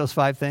you get those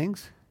 5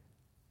 things,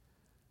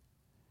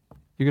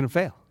 you're going to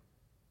fail.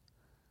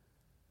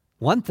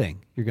 One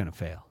thing, you're going to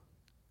fail.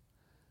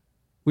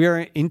 We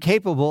are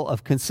incapable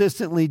of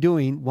consistently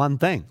doing one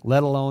thing,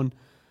 let alone,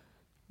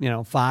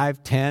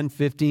 5, 10,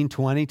 15,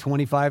 20,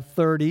 25,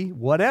 30,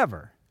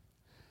 whatever.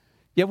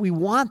 Yet we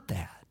want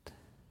that.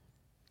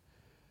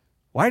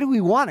 Why do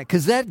we want it?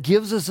 Because that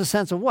gives us a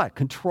sense of what?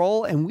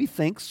 Control, and we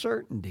think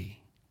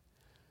certainty.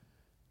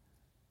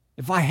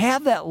 If I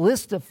have that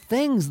list of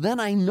things, then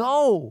I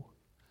know.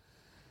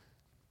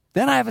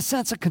 Then I have a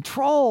sense of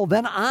control.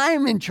 Then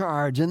I'm in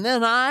charge. And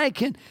then I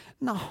can...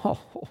 No.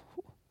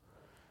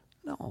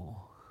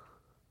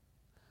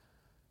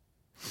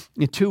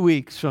 In 2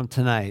 weeks from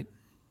tonight,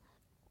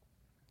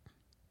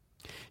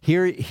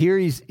 here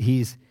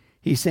he's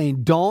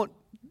saying, don't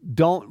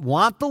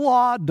want the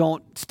law.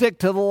 Don't stick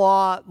to the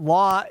law.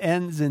 Law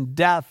ends in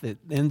death. It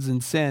ends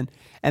in sin.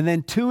 And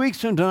then 2 weeks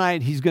from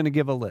tonight, he's going to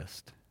give a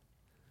list.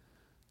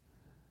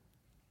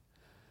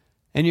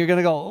 And you're going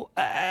to go,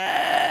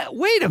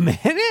 wait a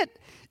minute.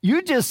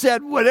 You just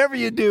said whatever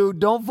you do,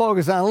 don't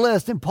focus on a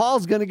list. And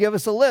Paul's going to give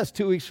us a list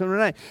 2 weeks from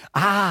tonight.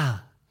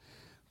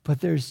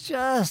 But there's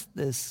just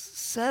this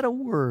set of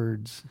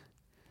words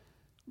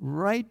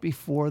right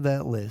before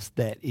that list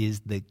that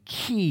is the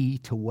key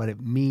to what it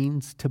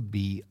means to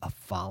be a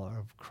follower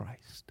of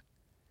Christ.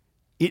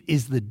 It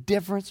is the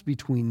difference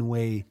between the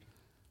way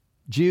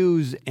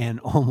Jews and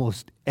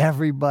almost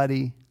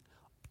everybody,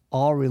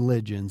 all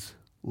religions,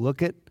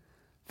 look at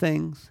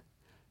things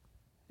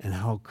and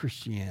how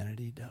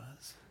Christianity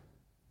does.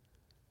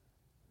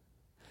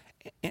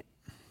 And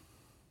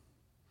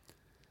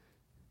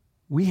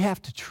we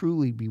have to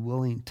truly be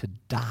willing to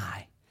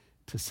die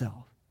to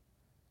self.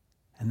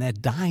 And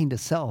that dying to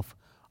self,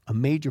 a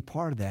major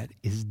part of that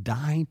is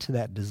dying to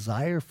that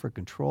desire for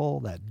control,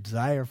 that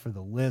desire for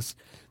the list,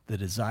 the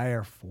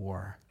desire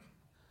for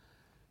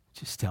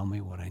just tell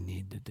me what I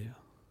need to do.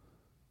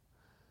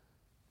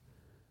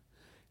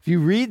 If you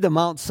read the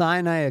Mount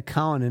Sinai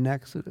account in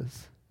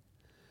Exodus,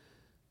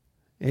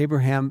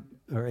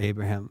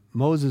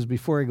 Moses,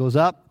 before he goes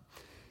up,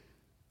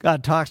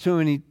 God talks to him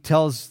and he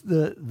tells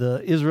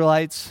the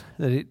Israelites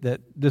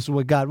that this is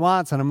what God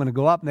wants and I'm going to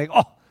go up. And they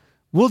go,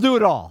 we'll do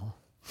it all.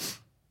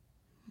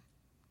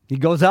 He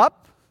goes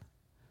up,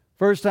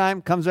 first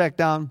time, comes back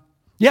down.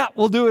 Yeah,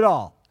 we'll do it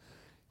all.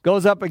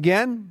 Goes up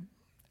again.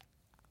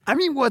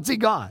 What's he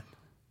gone?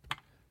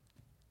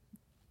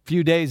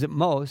 Few days at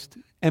most.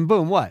 And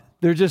boom, what?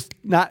 They're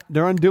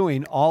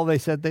undoing all they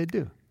said they'd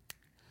do.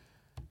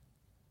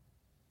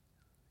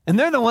 And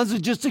they're the ones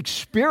that just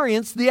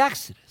experienced the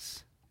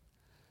Exodus.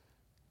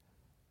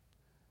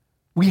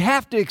 We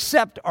have to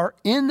accept our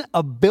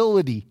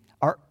inability,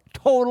 our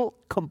total,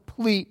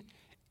 complete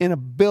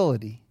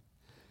inability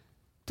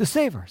to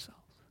save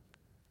ourselves.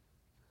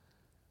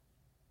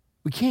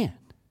 We can't.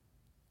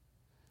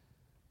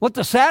 What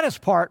the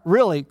saddest part,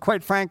 really,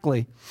 quite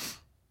frankly,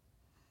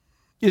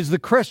 is the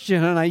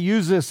Christian, and I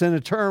use this in a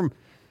term,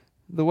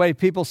 the way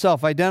people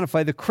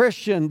self-identify, the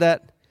Christian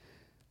that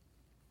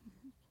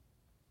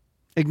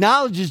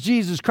acknowledges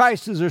Jesus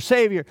Christ as their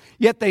Savior,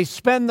 yet they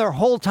spend their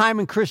whole time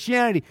in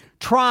Christianity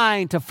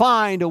trying to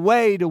find a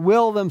way to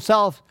will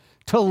themselves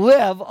to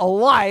live a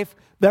life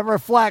that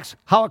reflects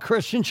how a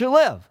Christian should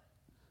live.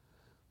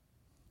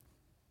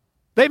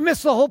 They've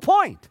missed the whole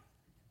point.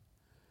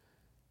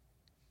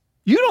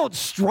 You don't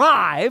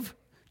strive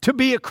to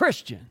be a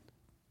Christian.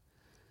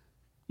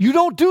 You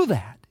don't do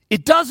that.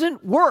 It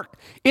doesn't work.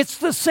 It's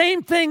the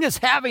same thing as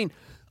having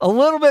a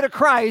little bit of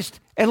Christ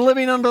and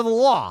living under the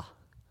law.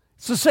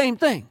 It's the same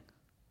thing.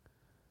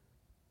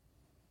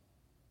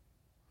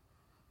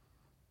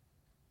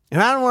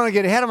 And I don't want to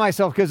get ahead of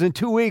myself because in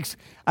 2 weeks,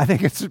 I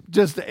think it's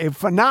just a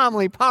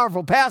phenomenally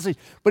powerful passage.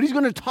 But he's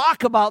going to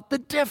talk about the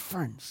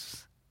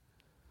difference.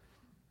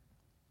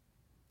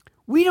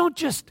 We don't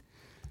just,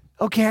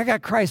 okay, I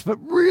got Christ, but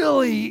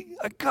really,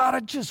 I got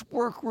to just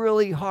work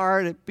really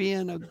hard at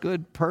being a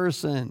good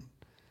person.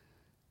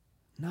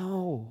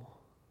 No.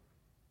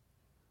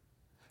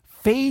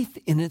 Faith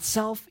in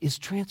itself is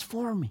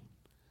transforming.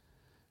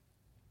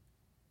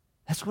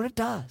 That's what it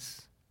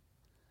does.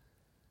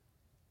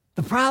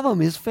 The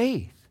problem is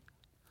faith.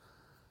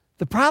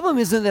 The problem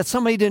isn't that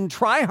somebody didn't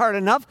try hard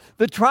enough.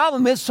 The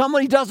problem is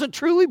somebody doesn't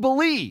truly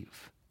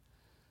believe.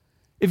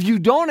 If you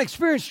don't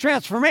experience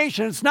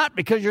transformation, it's not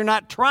because you're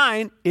not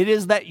trying. It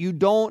is that you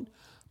don't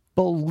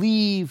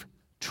believe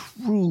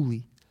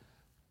truly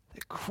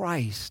that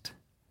Christ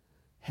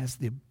has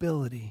the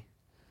ability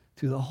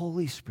through the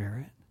Holy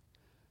Spirit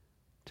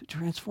to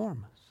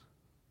transform us.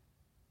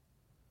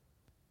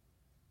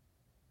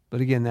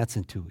 But again, that's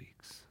in 2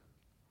 weeks.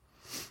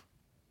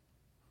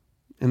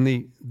 And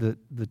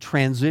the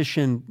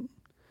transition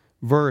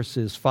verse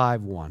is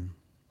 5:1.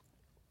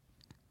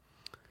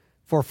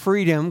 For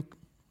freedom,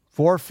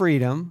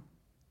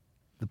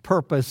 the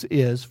purpose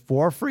is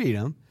for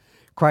freedom,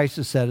 Christ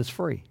has set us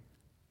free.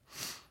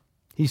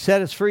 He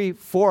set us free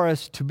for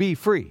us to be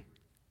free.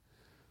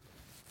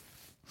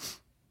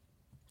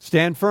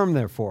 Stand firm,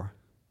 therefore,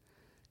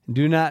 and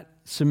do not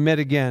submit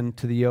again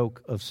to the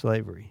yoke of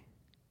slavery.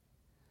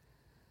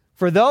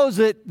 For those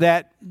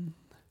that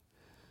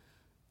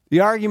the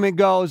argument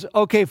goes,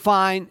 okay,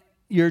 fine,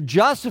 you're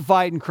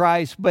justified in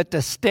Christ, but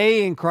to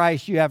stay in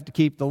Christ, you have to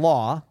keep the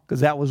law,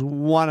 because that was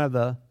one of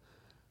the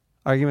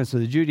arguments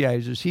of the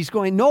Judaizers. He's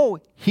going, no,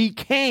 he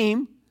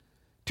came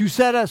to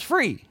set us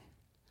free.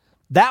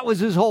 That was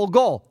his whole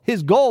goal.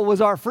 His goal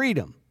was our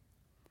freedom.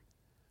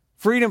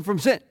 Freedom from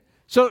sin.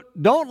 So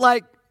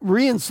don't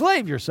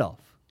re-enslave yourself,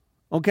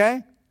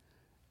 okay?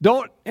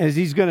 Don't, as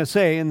he's going to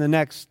say in the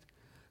next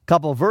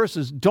couple of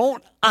verses,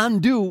 don't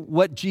undo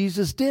what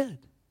Jesus did.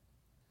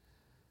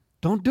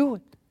 Don't do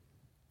it.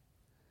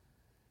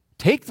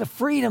 Take the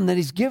freedom that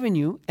he's given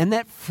you, and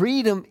that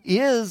freedom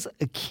is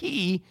a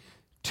key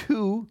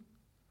to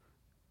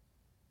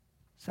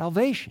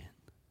salvation.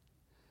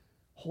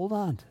 Hold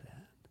on to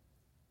that.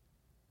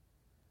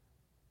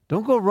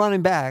 Don't go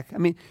running back. I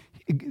mean,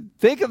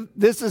 think of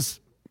this as,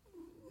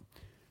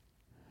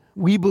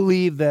 we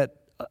believe that,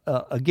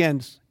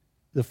 again,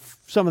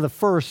 some of the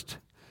first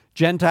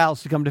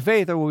Gentiles to come to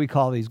faith are what we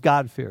call these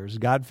God-fearers.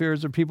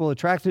 God-fearers are people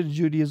attracted to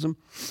Judaism,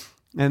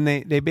 and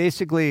they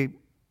basically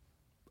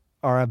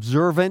are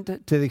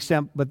observant to the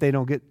extent, but they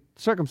don't get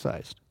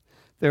circumcised.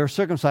 If they were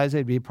circumcised,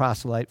 they'd be a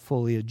proselyte,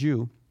 fully a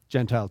Jew,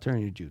 Gentile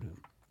turning to Judaism.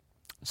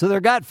 So they're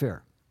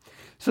God-fearer.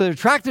 So they're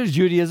attracted to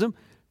Judaism,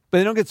 but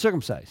they don't get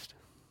circumcised.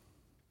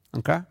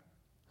 Okay?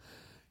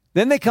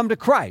 Then they come to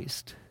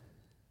Christ.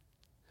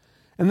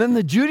 And then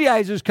the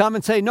Judaizers come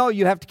and say, no,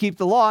 you have to keep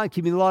the law, and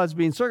keeping the law is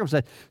being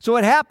circumcised. So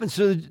what happens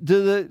to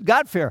the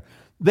God-fearer?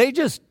 They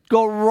just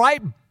go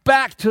right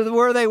back to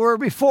where they were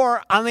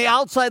before, on the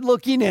outside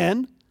looking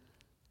in,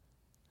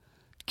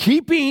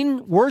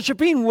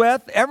 worshiping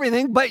with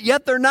everything, but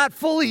yet they're not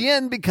fully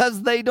in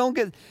because they don't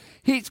get,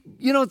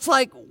 it's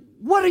like,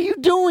 what are you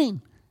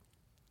doing?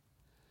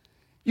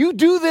 You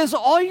do this,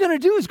 all you're going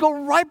to do is go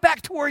right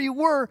back to where you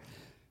were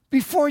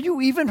before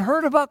you even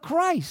heard about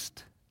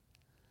Christ.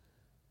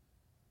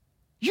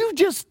 You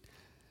just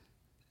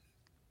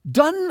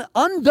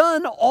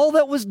undone all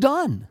that was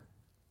done.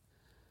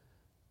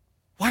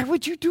 Why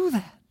would you do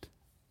that?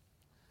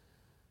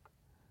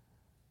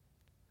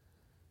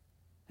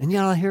 And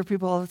I hear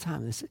people all the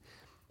time. They say,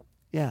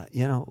 yeah,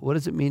 what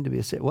does it mean to be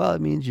a saved? Well,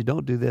 it means you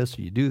don't do this,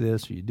 or you do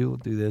this, or you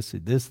don't do this,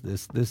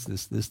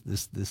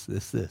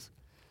 this.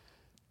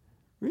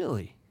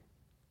 Really?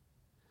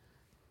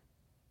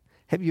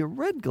 Have you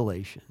read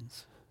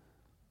Galatians?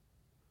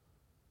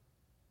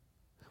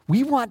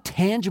 We want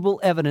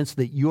tangible evidence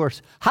that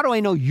how do I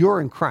know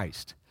you're in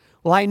Christ?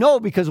 Well, I know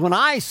because when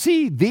I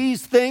see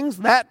these things,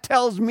 that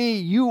tells me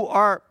you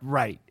are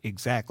right.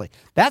 Exactly.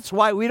 That's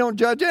why we don't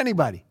judge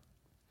anybody.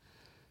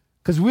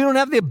 Because we don't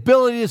have the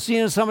ability to see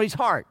into somebody's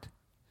heart.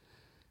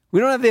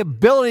 We don't have the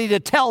ability to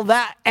tell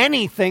that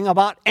anything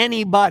about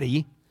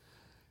anybody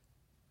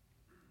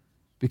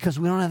because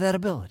we don't have that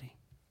ability.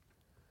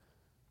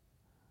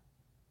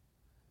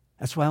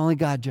 That's why only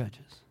God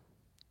judges.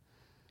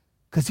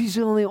 Because he's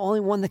the only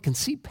one that can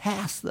see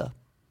past the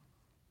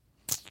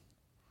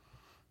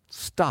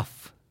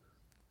stuff,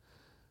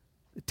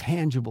 the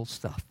tangible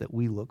stuff that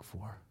we look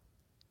for,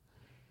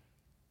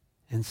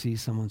 and see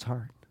someone's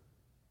heart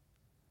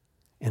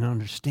and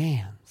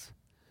understands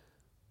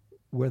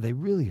where they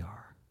really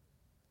are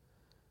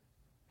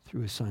through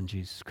his son,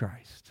 Jesus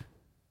Christ.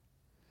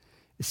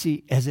 You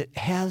see, as it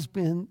has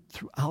been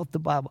throughout the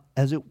Bible,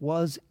 as it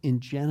was in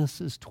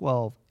Genesis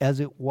 12, as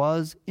it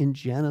was in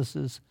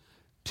Genesis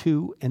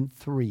 2 and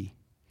 3,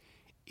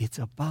 it's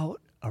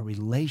about a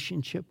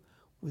relationship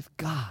with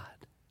God.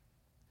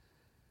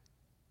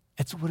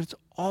 It's what it's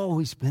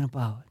always been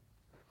about.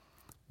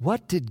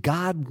 What did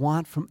God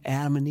want from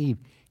Adam and Eve?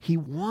 He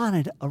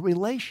wanted a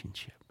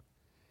relationship.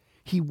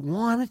 He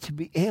wanted to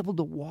be able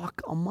to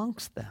walk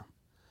amongst them.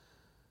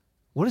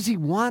 What does he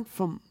want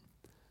from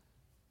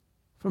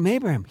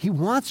Abraham? He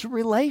wants a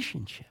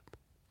relationship.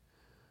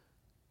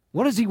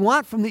 What does he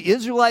want from the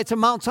Israelites at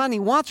Mount Sinai? He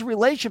wants a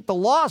relationship. The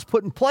law is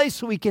put in place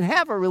so we can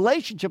have a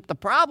relationship. The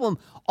problem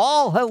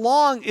all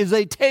along is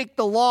they take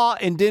the law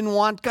and didn't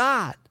want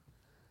God.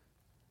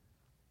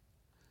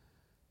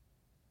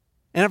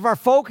 And if our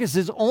focus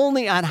is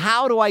only on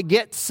how do I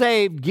get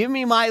saved, give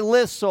me my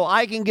list so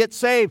I can get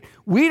saved,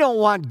 we don't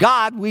want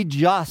God, we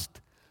just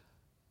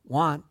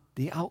want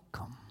the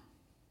outcome.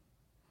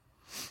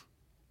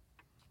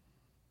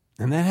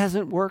 And that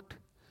hasn't worked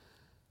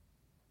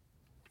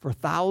for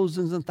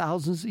thousands and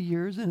thousands of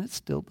years, and it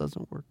still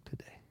doesn't work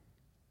today.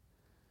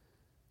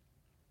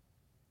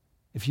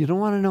 If you don't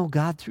want to know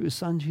God through His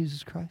Son,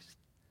 Jesus Christ,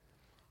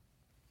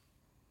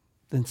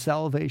 then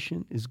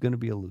salvation is going to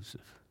be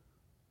elusive.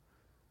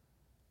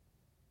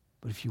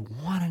 But if you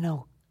want to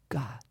know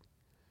God,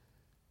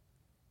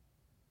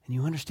 and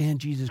you understand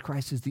Jesus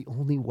Christ is the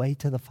only way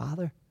to the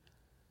Father,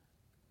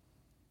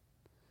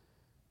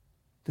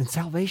 then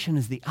salvation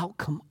is the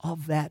outcome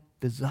of that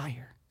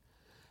desire,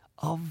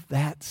 of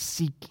that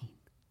seeking.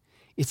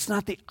 It's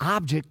not the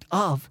object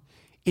of,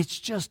 it's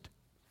just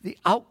the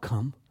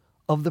outcome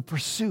of the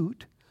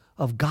pursuit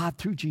of God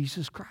through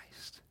Jesus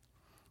Christ.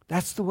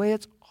 That's the way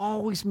it's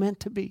always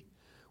meant to be.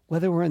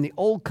 Whether we're in the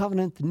Old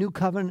Covenant, the New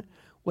Covenant,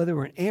 whether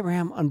we're in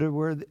Abraham,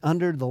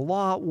 under the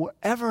law,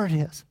 wherever it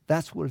is,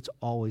 that's what it's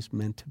always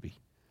meant to be.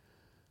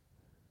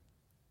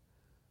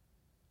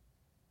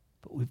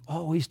 But we've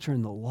always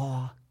turned the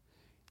law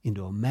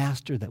into a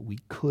master that we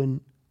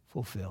couldn't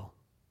fulfill,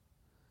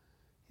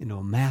 into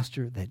a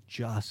master that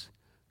just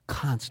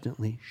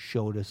constantly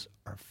showed us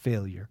our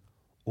failure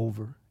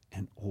over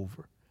and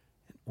over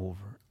and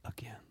over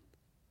again.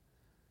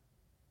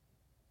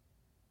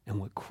 And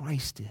what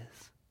Christ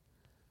is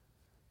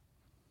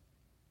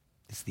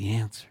the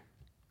answer.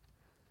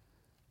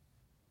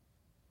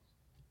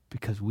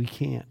 Because we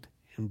can't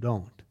and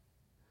don't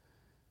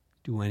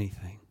do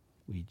anything.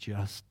 We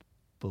just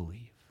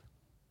believe.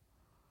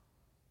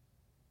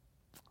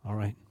 All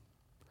right.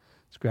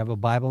 Let's grab a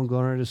Bible and go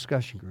in our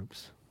discussion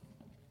groups.